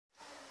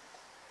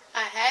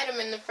him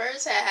in the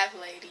first half,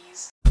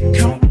 ladies. Hey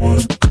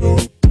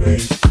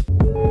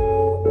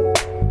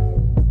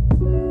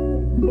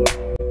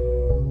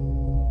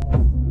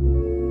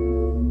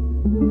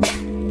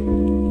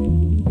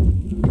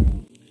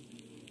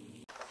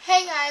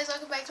guys,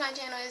 welcome back to my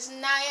channel. It's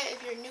Naya.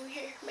 If you're new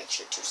here, make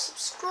sure to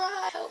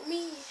subscribe. Help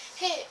me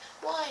hit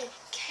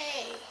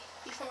 1K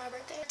before my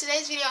birthday. For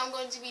today's video, I'm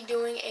going to be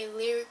doing a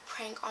lyric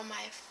prank on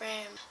my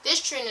friend.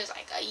 This trend is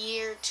like a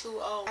year or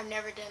two old. I've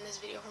never done this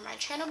video for my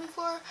channel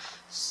before,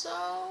 so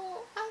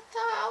I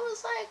thought, I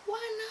was like,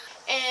 why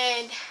not?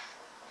 And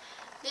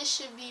this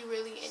should be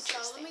really interesting.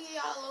 So let me give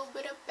y'all a little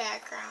bit of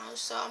background.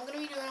 So I'm going to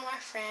be doing it on my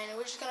friend.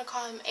 We're just going to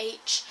call him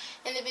H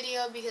in the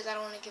video because I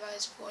don't want to give out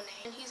his full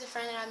name. He's a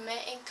friend that I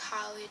met in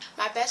college.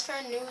 My best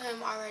friend knew him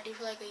already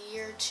for like a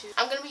year or two.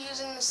 I'm going to be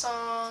using the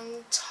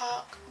song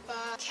Talk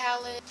by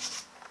KHALID.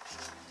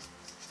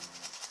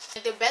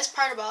 The best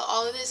part about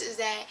all of this is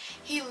that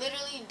he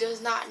literally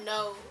does not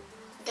know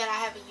that I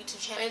have a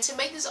YouTube channel. And to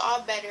make this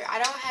all better, I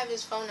don't have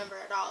his phone number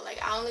at all.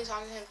 Like, I only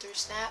talk to him through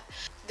Snap.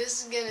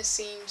 This is gonna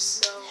seem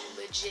so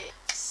legit.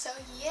 So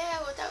yeah,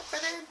 without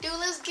further ado,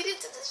 let's get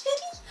into this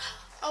video.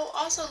 Oh,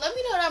 also, let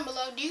me know down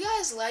below, do you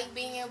guys like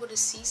being able to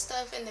see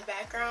stuff in the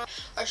background,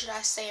 or should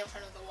I stay in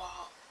front of the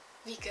wall?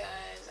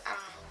 Because I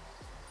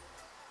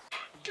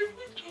don't know. Can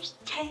we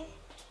just talk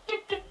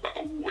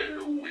about where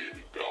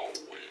we're going?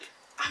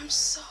 I'm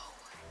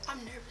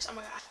nervous. Oh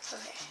my god.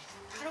 Okay,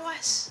 how do I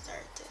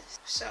start this?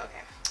 So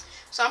okay,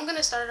 so I'm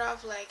gonna start it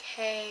off like,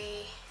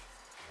 hey,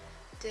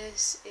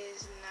 this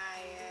is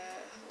Naya.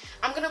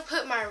 I'm gonna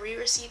put my read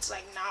receipts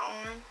like not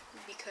on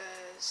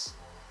because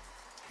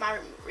my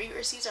read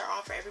receipts are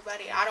on for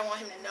everybody. I don't want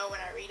him to know when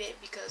I read it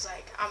because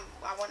like I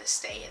want to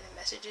stay in the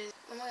messages.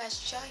 Oh my gosh,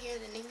 did y'all hear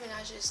that Nicki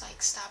Minaj is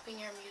like stopping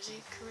her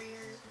music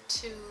career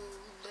to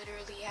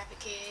literally have a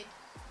kid?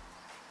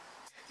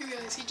 You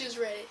guys, he just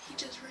read it. He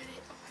just read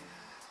it. Oh my god.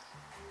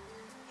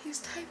 He's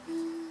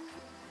typing.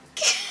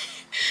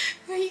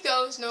 Here he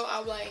goes. No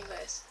habla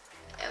inglés.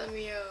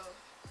 LMAO.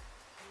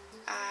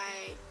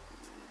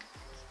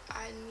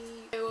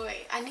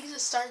 Wait. I need to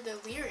start the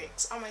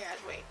lyrics. Oh my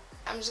gosh, wait.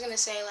 I'm just gonna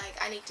say like,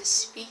 I need to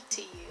speak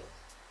to you.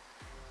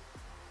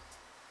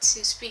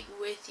 To speak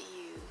with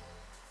you.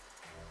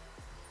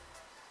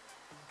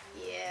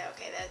 Yeah,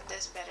 okay,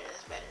 that's better.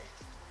 That's better.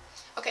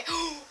 Okay.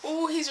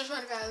 Oh, he's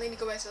responding back. I need to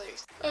go back to the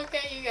lyrics.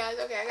 Okay, you guys.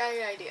 Okay, I got a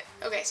good idea.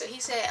 Okay, so he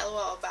said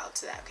LOL about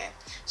to that, okay?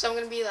 So I'm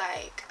gonna be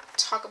like,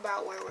 talk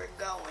about where we're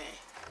going.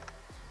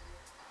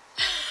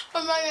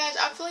 Oh my gosh,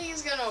 I feel like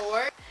it's gonna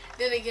work.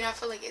 Then again, I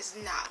feel like it's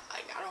not.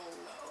 Like, I don't know.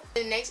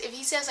 The next, if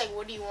he says like,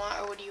 what do you want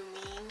or what do you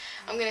mean?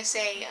 I'm gonna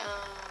say,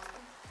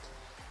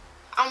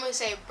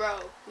 bro,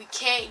 we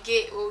can't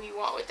get what we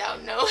want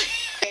without knowing.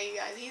 Okay, you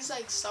guys, he's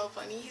like so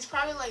funny. He's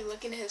probably like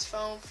looking at his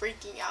phone,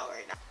 freaking out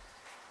right now.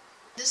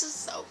 This is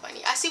so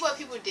funny. I see why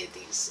people did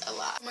these a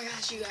lot. Oh my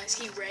gosh, you guys,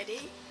 he read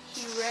it.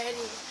 He read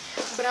it.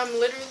 But I'm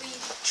literally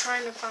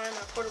trying to find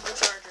my portable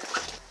charger.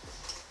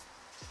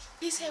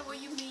 He said, what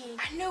you mean?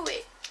 I knew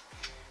it.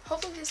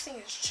 Hopefully this thing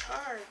is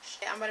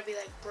charged. I'm about to be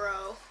like,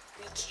 bro,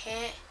 we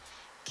can't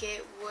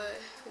get what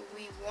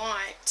we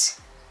want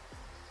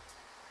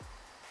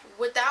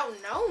without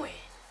knowing.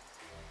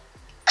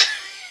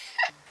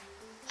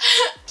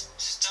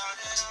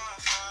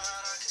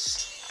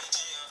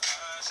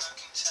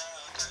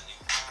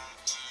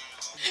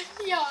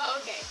 Y'all,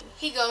 okay.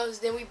 He goes,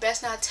 then we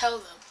best not tell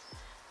them.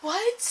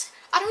 What?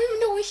 I don't even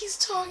know what he's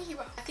talking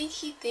about. I think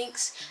he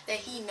thinks that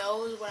he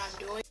knows what I'm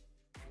doing.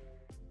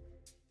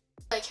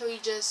 Like, can we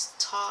just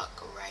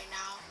talk right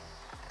now?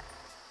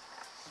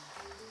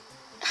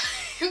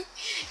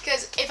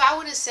 Because if I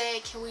would have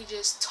said, can we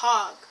just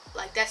talk?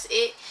 Like, that's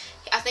it.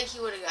 I think he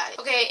would have got it.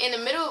 Okay, in the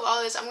middle of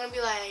all this, I'm going to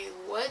be like,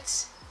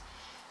 what?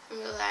 I'm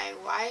going to be like,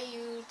 why are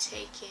you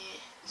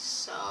taking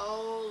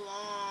so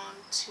long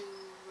to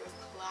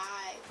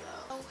reply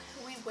though? Oh,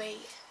 we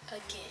wait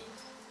again.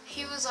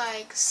 He was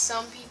like,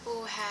 some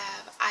people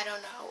have, I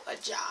don't know, a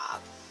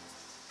job.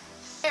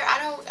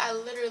 I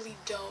literally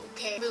don't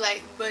care. Be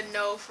like, but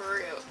no, for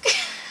real.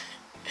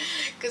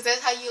 Because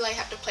that's how you like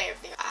have to play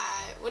everything.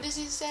 What does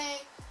he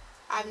say?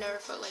 I've never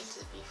felt like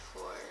this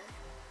before.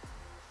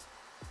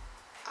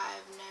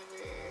 I've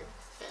never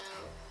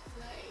felt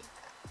like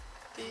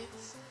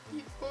this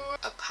before.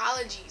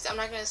 Apologies. I'm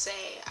not gonna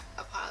say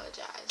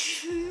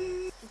apologize.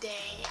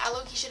 Dang, I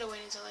low-key should have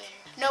waited until later.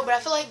 No, but I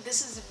feel like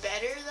this is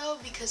better though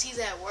because he's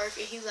at work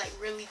and he's like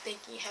really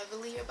thinking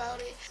heavily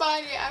about it.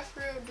 Friday, I for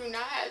real do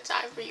not have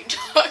time for you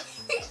talking.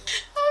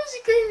 I'm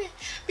screaming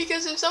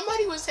because if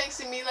somebody was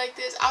texting me like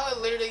this, I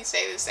would literally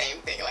say the same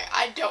thing. Like,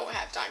 I don't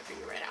have time for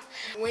you right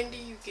now. When do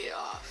you get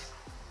off?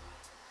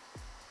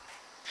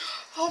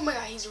 Oh my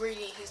god, he's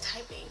reading, he's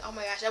typing. Oh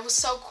my gosh, that was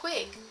so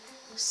quick.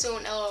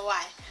 Soon, LOY.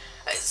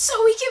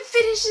 So we can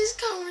finish this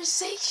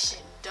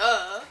conversation.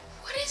 Duh.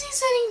 What is he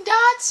setting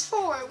dots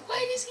for?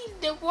 Why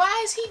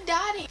is he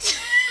dotting?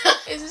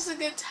 Is this a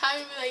good time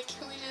to be like,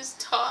 can we just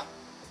talk?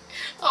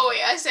 Oh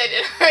wait, I said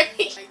it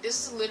already. Like,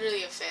 this is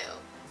literally a fail.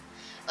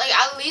 Like,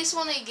 I at least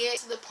want to get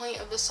to the point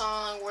of the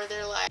song where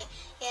they're like,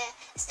 yeah,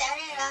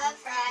 started off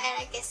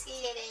I can see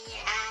it in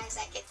your eyes.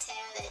 I can tell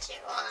that you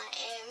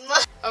want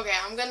more. Okay,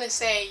 I'm gonna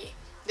say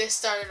this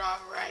started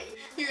off right.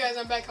 You guys,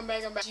 I'm back.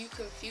 You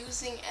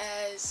confusing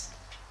as...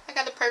 I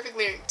got the perfect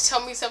lyric.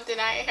 Tell me something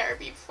I ain't heard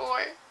before.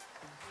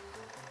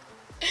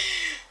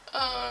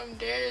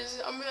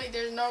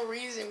 There's no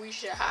reason we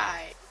should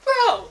hide.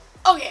 Bro,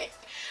 okay,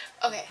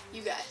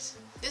 you guys.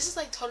 This is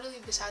like totally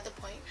beside the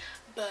point,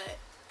 but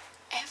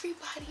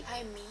everybody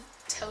I meet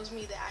tells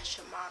me that I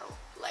should model.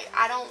 Like,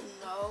 I don't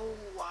know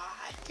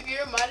why. If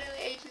you're a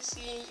modeling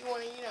agency and you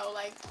want to, you know,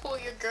 like pull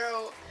your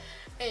girl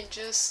and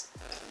just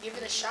give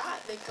it a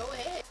shot, then go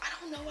ahead. I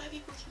don't know why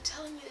people keep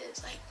telling me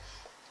this. Like,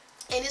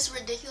 and it's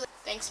ridiculous.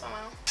 Thanks, my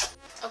mom.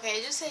 Okay,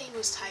 it just said he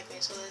was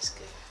typing, so that's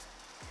good.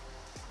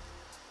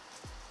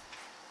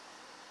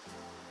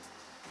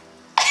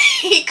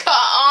 He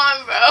caught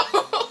on,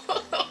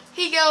 bro.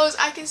 He goes,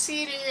 I can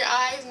see it in your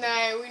eyes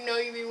now. We know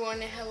you be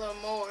wanting hella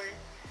more.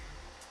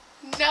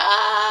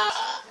 Nah.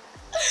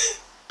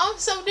 I'm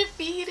so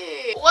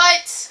defeated.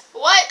 What?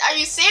 Are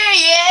you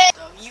serious?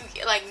 So you,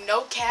 like,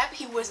 no cap,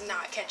 he was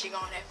not catching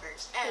on at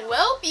first.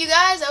 Well, you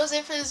guys, that was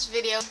it for this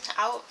video.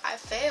 I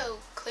failed,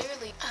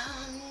 clearly.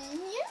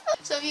 Yeah.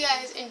 So if you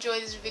guys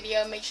enjoyed this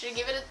video, make sure to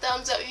give it a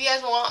thumbs up. If you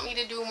guys want me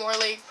to do more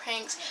leg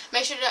pranks,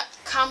 make sure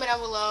to comment down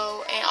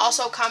below. And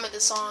also comment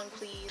the song,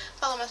 please.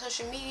 Follow my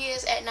social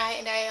medias at Night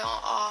and Day on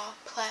all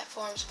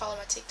platforms. Follow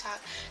my TikTok,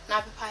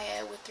 Not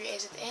Papaya with 3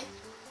 A's at the end.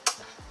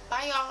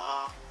 Bye,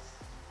 y'all.